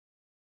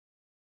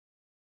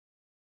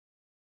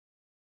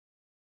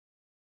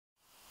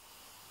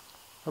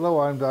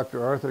Hello, I'm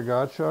Dr. Arthur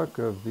Gottschalk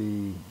of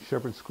the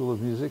Shepherd School of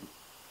Music.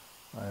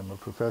 I'm a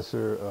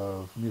professor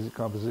of music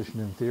composition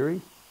and theory,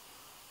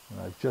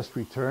 and I've just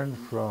returned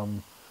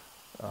from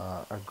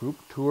a group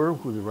tour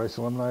with the Rice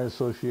Alumni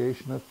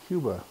Association of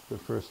Cuba, the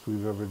first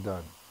we've ever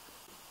done.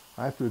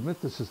 I have to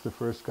admit this is the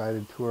first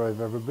guided tour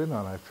I've ever been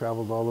on. I've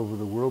traveled all over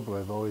the world, but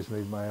I've always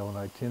made my own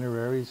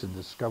itineraries and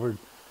discovered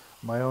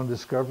my own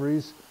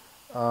discoveries,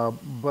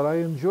 but I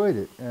enjoyed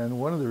it, and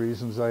one of the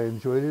reasons I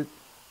enjoyed it,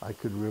 I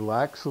could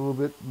relax a little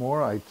bit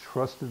more. I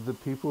trusted the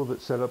people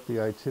that set up the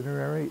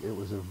itinerary. It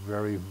was a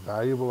very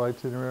valuable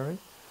itinerary.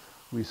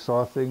 We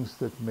saw things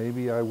that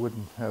maybe I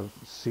wouldn't have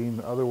seen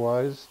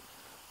otherwise.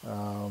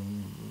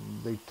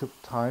 They took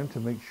time to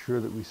make sure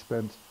that we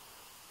spent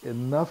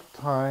enough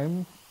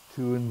time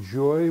to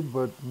enjoy,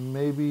 but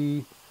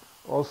maybe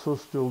also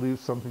still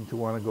leave something to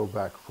want to go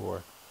back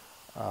for.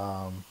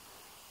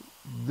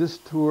 This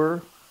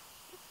tour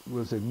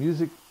was a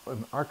music,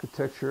 an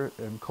architecture,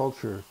 and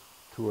culture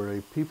tour,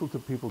 a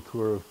people-to-people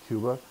tour of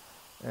Cuba,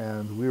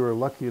 and we were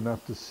lucky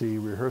enough to see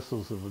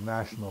rehearsals of the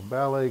National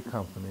Ballet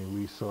Company.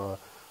 We saw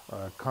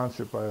a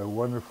concert by a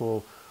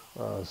wonderful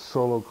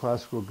solo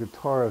classical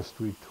guitarist.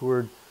 We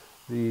toured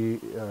the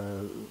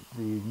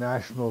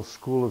National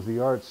School of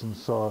the Arts and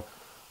saw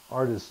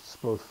artists,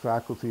 both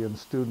faculty and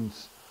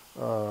students,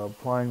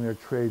 plying their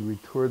trade. We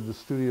toured the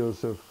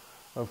studios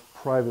of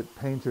private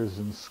painters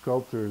and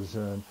sculptors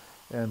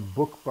and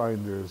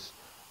bookbinders.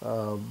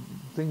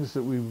 Things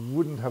that we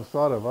wouldn't have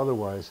thought of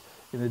otherwise.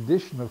 In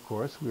addition, of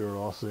course, we were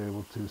also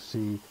able to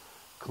see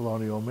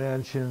colonial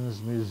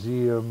mansions,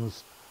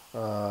 museums,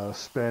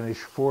 Spanish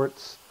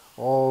forts,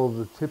 all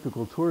the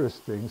typical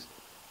tourist things,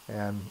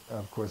 and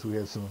of course we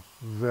had some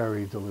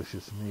very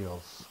delicious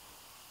meals.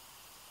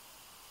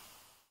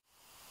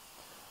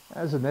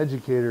 As an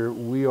educator,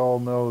 we all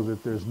know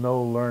that there's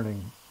no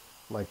learning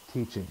like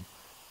teaching,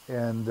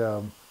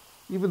 and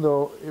even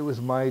though it was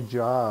my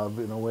job,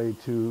 in a way,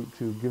 to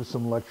give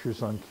some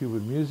lectures on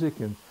Cuban music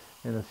and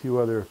a few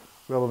other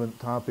relevant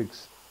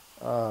topics,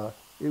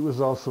 it was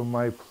also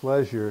my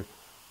pleasure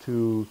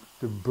to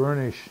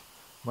burnish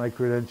my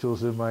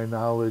credentials and my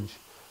knowledge,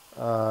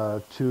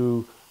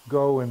 to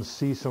go and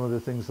see some of the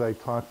things I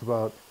talked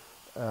about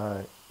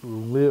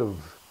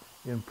live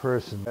in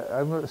person.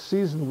 I'm a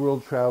seasoned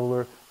world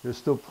traveler. There's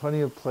still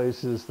plenty of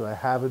places that I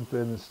haven't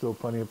been. There's still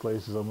plenty of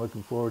places I'm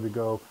looking forward to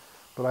go.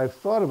 But I've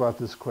thought about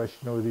this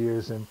question over the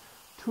years, and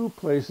two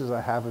places I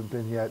haven't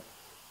been yet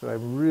that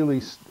I'm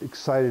really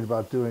excited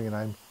about doing, and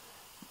I'm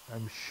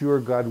sure,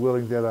 God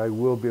willing, that I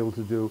will be able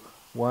to do.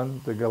 One,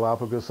 the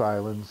Galapagos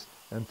Islands,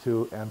 and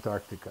two,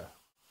 Antarctica.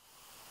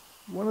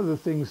 One of the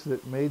things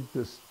that made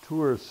this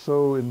tour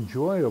so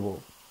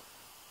enjoyable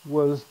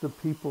was the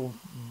people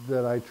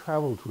that I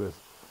traveled with.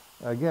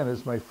 Again,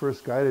 it's my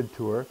first guided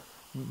tour.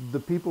 The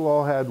people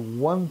all had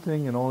one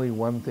thing and only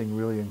one thing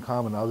really in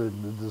common, other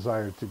than the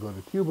desire to go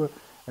to Cuba,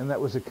 and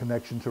that was a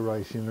connection to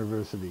Rice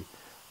University.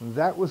 And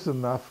that was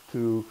enough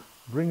to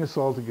bring us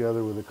all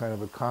together with a kind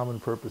of a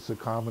common purpose, a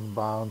common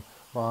bond,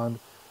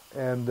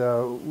 and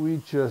we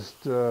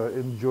just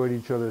enjoyed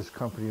each other's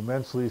company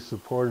immensely,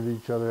 supported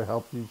each other,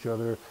 helped each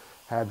other,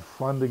 had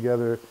fun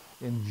together,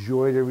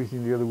 enjoyed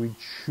everything together.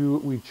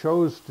 We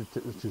chose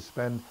to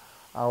spend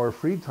our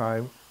free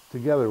time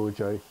together, which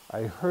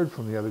I heard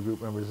from the other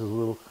group members is a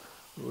little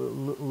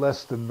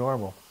less than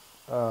normal.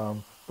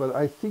 But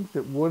I think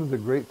that one of the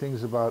great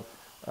things about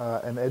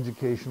an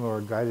educational or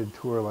a guided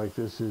tour like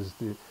this is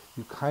that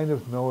you kind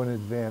of know in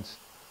advance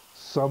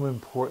some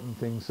important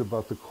things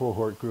about the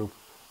cohort group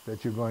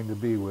that you're going to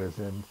be with.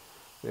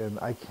 And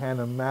I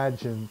can't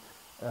imagine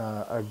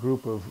a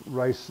group of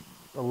Rice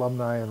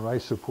alumni and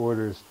Rice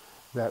supporters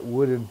that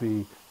wouldn't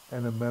be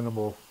an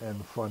amenable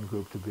and fun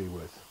group to be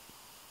with.